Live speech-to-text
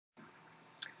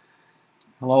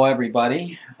Hello,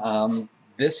 everybody.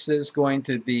 This is going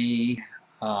to be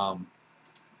um,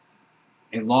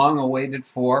 a long waited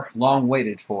for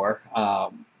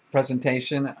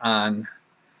presentation on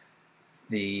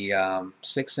the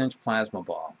 6-inch plasma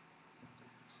ball.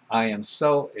 I am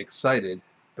so excited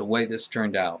the way this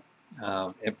turned out.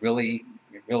 It really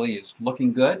is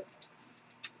looking good,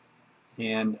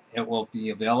 and it will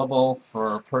be available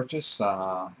for purchase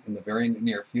in the very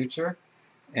near future.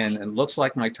 And it looks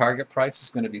like my target price is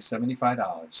going to be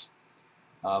 $75.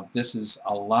 This is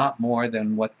a lot more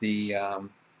than what the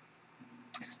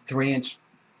 3-inch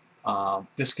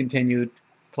discontinued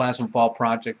plasma ball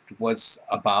project was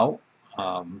about.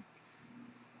 Um,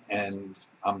 and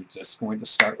I'm just going to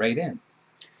start right in.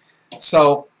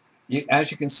 So,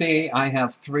 as you can see, I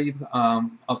have three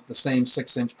of the same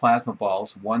 6-inch plasma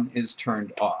balls. One is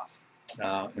turned off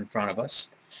in front of us.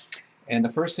 And the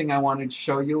first thing I wanted to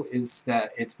show you is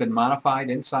that it's been modified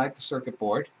inside the circuit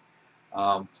board.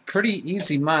 Pretty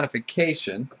easy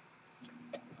modification.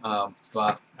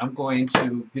 But I'm going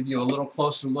to give you a little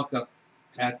closer look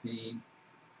at the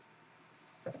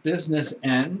business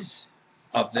end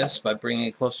of this by bringing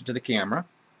it closer to the camera.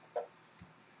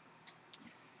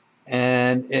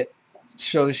 And it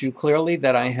shows you clearly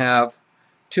that I have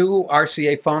two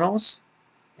RCA phonos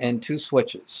and two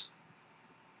switches.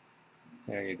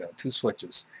 There you go, two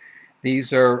switches.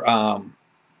 These are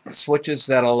switches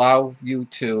that allow you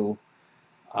to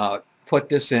put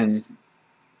this in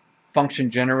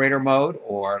function generator mode,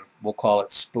 or we'll call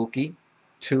it spooky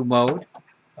 2 mode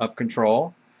of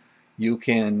control. You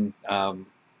can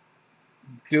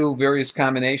do various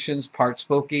combinations, part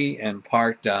spooky and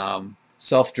part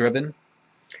self-driven,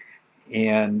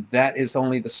 and that is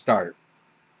only the start.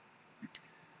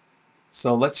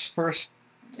 So let's first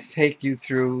take you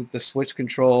through the switch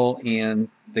control and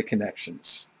the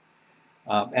connections.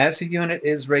 As the unit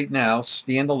is right now,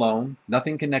 standalone,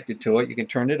 nothing connected to it, you can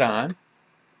turn it on,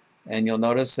 and you'll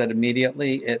notice that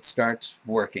immediately it starts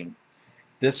working.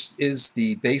 This is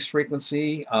the base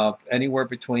frequency of anywhere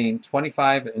between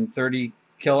 25 and 30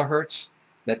 kilohertz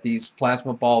that these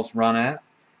plasma balls run at.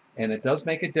 And it does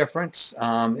make a difference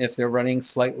if they're running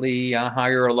slightly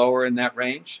higher or lower in that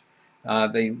range.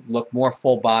 They look more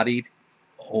full-bodied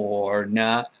or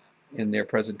not in their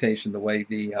presentation the way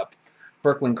the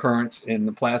Birkeland currents in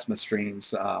the plasma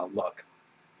streams look.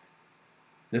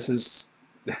 This is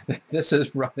this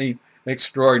is running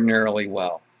extraordinarily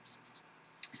well.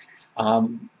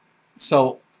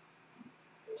 So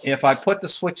if I put the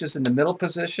switches in the middle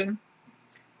position,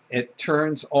 it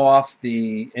turns off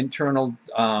the internal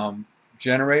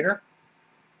generator.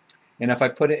 And if I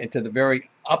put it into the very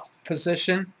up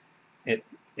position, it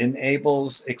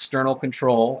enables external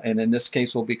control. And in this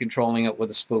case, we'll be controlling it with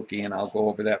a spooky, and I'll go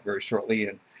over that very shortly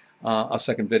in a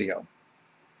second video.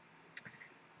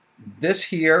 This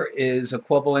here is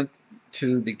equivalent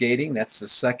to the gating. That's the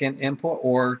second input,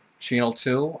 or channel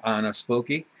 2 on a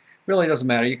spooky. Really doesn't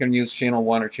matter. You can use channel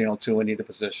 1 or channel 2 in either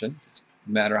position. It doesn't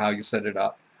matter how you set it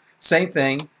up. Same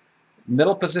thing.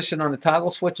 Middle position on the toggle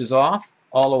switch is off,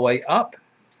 all the way up.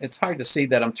 It's hard to see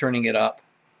that I'm turning it up.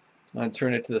 I'm going to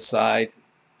turn it to the side.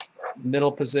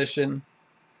 Middle position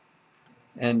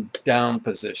and down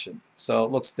position. So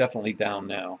it looks definitely down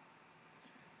now.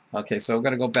 Okay, so we're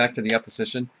going to go back to the up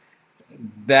position.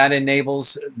 That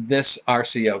enables this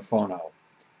RCA phono.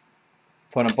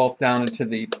 Put them both down into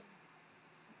the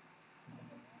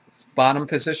bottom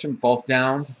position, both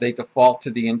down. They default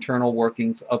to the internal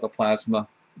workings of the plasma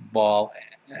ball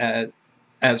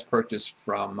as purchased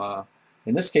from,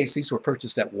 in this case, these were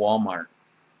purchased at Walmart.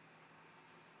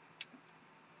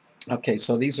 Okay,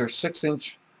 so these are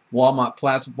 6-inch Walmart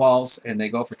plasma balls, and they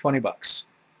go for 20 bucks.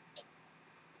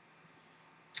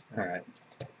 All right.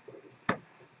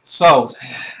 So,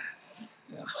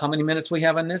 how many minutes we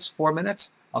have on this? 4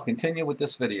 minutes? I'll continue with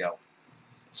this video.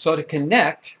 So to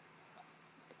connect,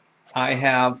 I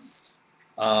have,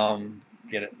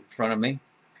 get it in front of me,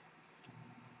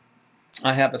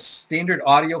 I have a standard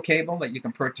audio cable that you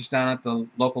can purchase down at the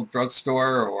local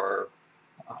drugstore or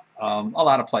a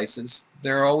lot of places.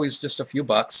 They're always just a few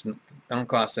bucks, and they don't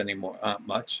cost any more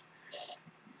much.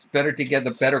 It's better to get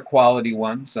the better quality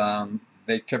ones.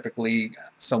 They typically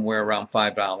somewhere around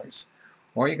 $5.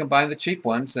 Or you can buy the cheap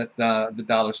ones at the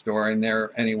dollar store, and they're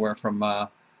anywhere from $1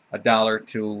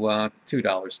 to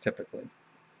 $2 typically.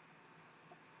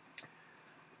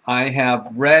 I have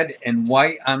red and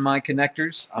white on my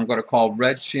connectors. I'm going to call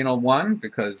red channel 1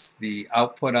 because the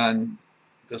output on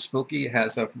the spooky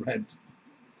has a red.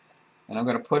 And I'm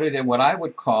going to put it in what I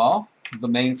would call the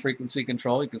main frequency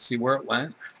control. You can see where it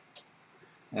went.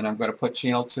 And I'm going to put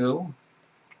channel 2.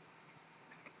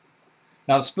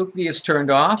 Now the spooky is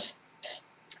turned off,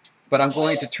 but I'm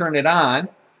going to turn it on,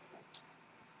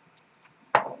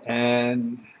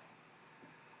 and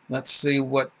let's see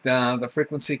what the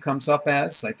frequency comes up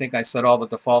as. I think I set all the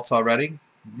defaults already.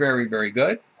 Very, very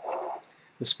good.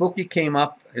 The spooky came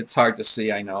up, it's hard to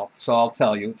see, I know, so I'll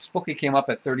tell you. The spooky came up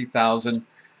at 30,000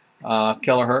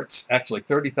 kilohertz, actually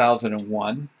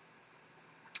 30,001,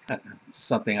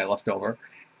 something I left over.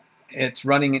 It's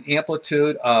running an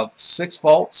amplitude of 6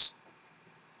 volts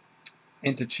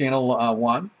into channel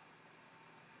 1,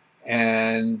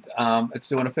 and it's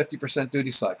doing a 50% duty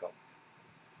cycle.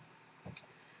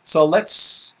 So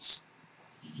let's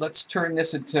turn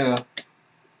this into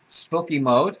spooky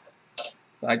mode.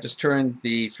 I just turned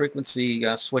the frequency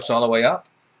switch all the way up,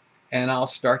 and I'll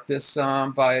start this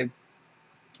by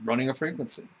running a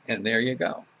frequency, and there you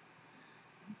go.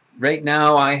 Right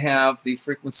now I have the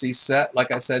frequency set,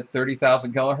 like I said,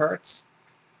 30,000 kilohertz.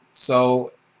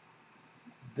 So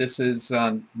this is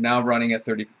now running at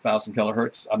 30,000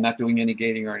 kilohertz. I'm not doing any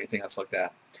gating or anything else like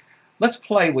that. Let's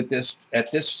play with this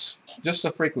at this just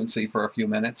a frequency for a few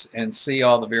minutes and see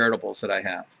all the variables that I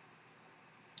have.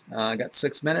 I got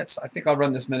 6 minutes. I think I'll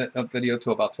run this video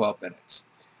to about 12 minutes.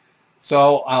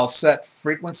 So I'll set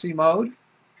frequency mode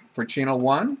for channel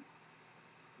 1.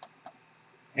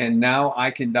 And now I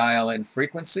can dial in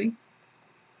frequency.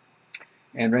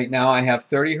 And right now I have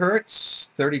 30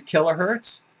 hertz, 30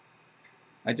 kilohertz.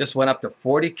 I just went up to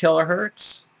 40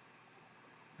 kilohertz.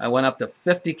 I went up to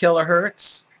 50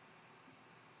 kilohertz.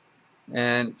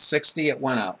 And 60 it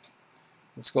went up.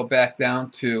 Let's go back down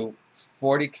to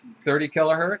 30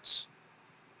 kilohertz.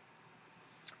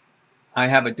 I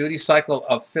have a duty cycle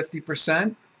of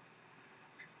 50%.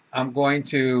 I'm going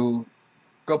to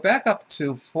go back up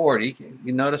to 40.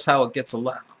 You notice how it gets a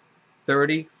lot.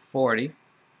 30, 40.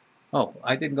 Oh,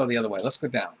 I didn't go the other way. Let's go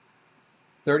down.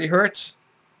 30 hertz,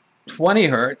 20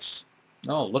 hertz.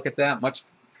 Oh, look at that. Much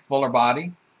fuller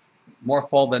body. More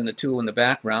full than the two in the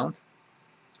background.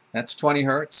 That's 20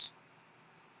 hertz.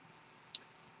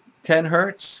 10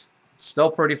 hertz, still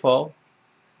pretty full.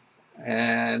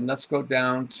 And let's go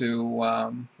down to,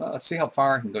 well, let's see how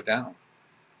far I can go down.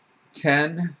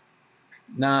 10,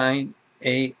 9,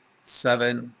 8,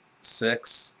 7,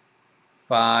 6,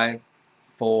 5,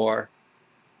 4.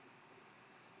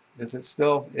 Is it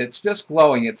still? It's just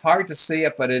glowing. It's hard to see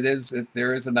it, but it is.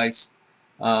 There is a nice,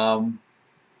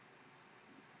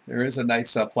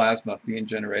 plasma being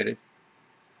generated.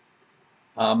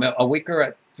 A weaker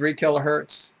at 3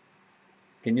 kilohertz.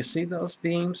 Can you see those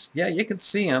beams? Yeah, you can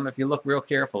see them if you look real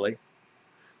carefully.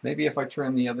 Maybe if I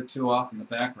turn the other two off in the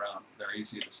background, they're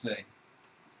easier to see.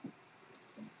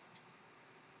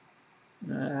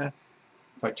 If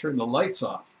I turn the lights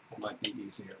off, it might be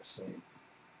easier to see.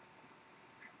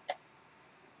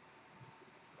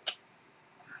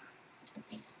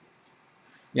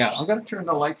 Yeah, I'm going to turn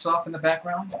the lights off in the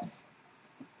background.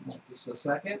 Just a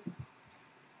second.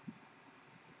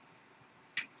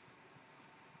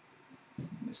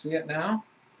 You see it now?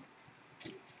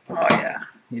 Oh yeah,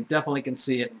 you definitely can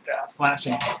see it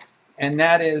flashing. And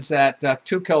that is at 2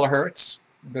 kilohertz.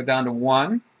 Go down to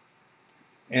 1.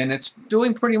 And it's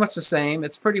doing pretty much the same.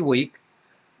 It's pretty weak,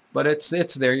 but it's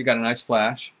there. You got a nice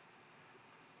flash.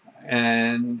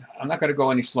 And I'm not going to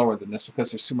go any slower than this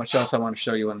because there's too much else I want to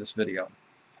show you in this video.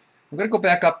 I'm going to go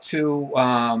back up to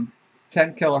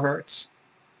 10 kilohertz.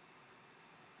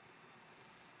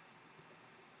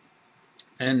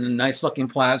 And a nice looking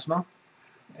plasma.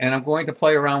 And I'm going to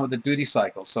play around with the duty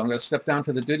cycle. So I'm going to step down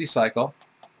to the duty cycle.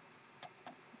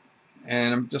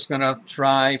 And I'm just going to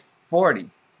try 40.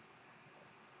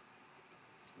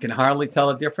 Can hardly tell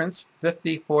the difference.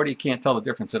 50, 40, can't tell the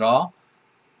difference at all.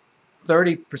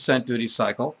 30% duty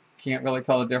cycle, can't really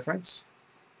tell the difference.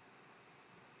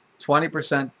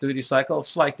 20% duty cycle,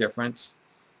 slight difference.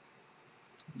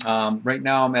 Right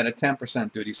now I'm at a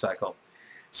 10% duty cycle.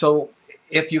 So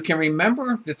if you can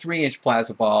remember the 3-inch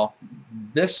plasma ball,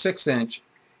 this 6-inch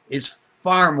is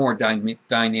far more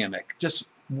dynamic, just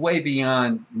way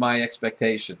beyond my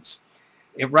expectations.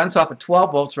 It runs off of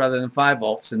 12 volts rather than 5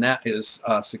 volts, and that is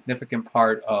a significant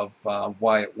part of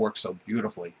why it works so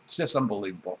beautifully. It's just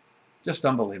unbelievable. Just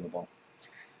unbelievable.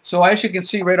 So as you can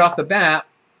see right off the bat,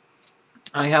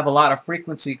 I have a lot of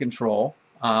frequency control.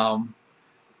 I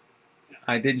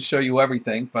didn't show you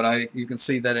everything, but you can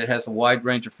see that it has a wide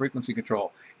range of frequency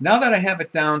control. Now that I have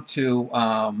it down to,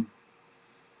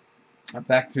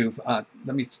 back to,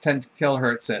 let me 10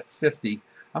 kilohertz at 50,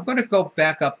 I'm going to go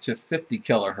back up to 50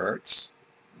 kilohertz.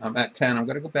 I'm at 10, I'm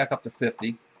going to go back up to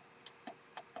 50.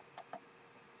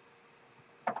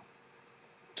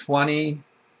 20,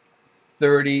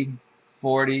 30,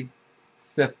 40,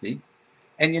 50.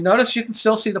 And you notice you can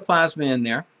still see the plasma in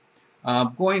there.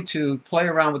 I'm going to play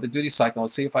around with the duty cycle and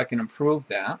see if I can improve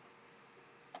that.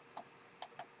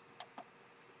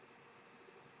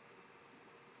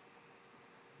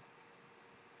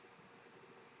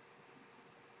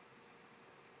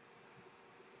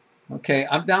 Okay,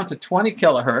 I'm down to 20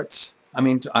 kilohertz. I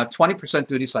mean, 20%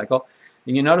 duty cycle.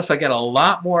 And you notice I get a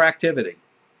lot more activity.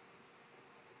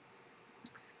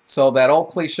 So that old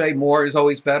cliche, more is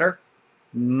always better?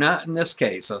 Not in this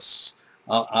case.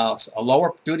 A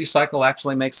lower duty cycle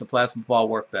actually makes the plasma ball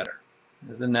work better.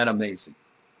 Isn't that amazing?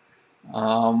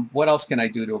 What else can I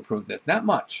do to improve this? Not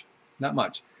much. Not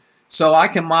much. So I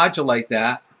can modulate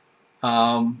that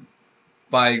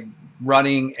by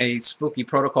running a spooky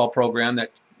protocol program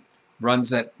that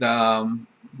runs at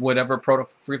whatever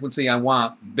frequency I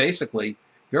want, basically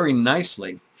very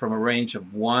nicely from a range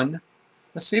of 1.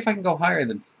 Let's see if I can go higher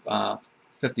than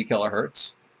 50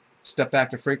 kilohertz. Step back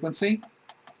to frequency.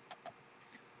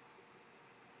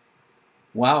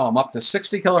 Wow, I'm up to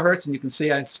 60 kilohertz, and you can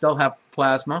see I still have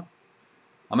plasma.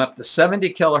 I'm up to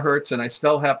 70 kilohertz, and I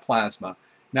still have plasma.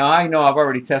 Now I know I've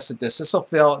already tested this. This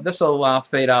will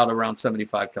fade out around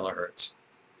 75 kilohertz.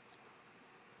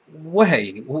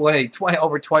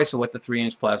 Over twice of what the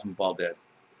 3-inch plasma ball did.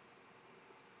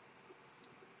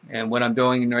 And what I'm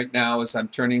doing right now is I'm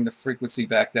turning the frequency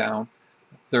back down,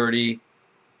 30,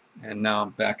 and now I'm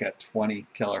back at 20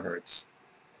 kilohertz.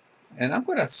 And I'm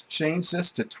going to change this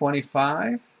to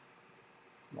 25.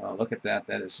 Wow, look at that.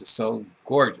 That is just so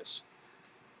gorgeous.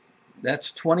 That's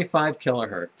 25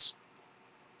 kilohertz.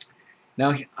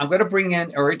 Now I'm going to bring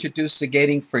in or introduce the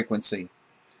gating frequency.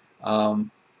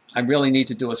 I really need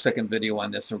to do a second video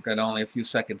on this. We've got only a few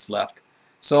seconds left.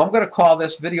 So I'm going to call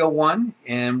this video 1,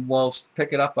 and we'll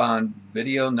pick it up on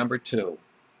video number 2.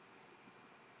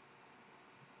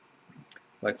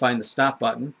 If I find the stop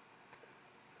button.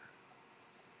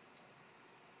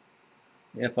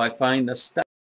 If I find the stop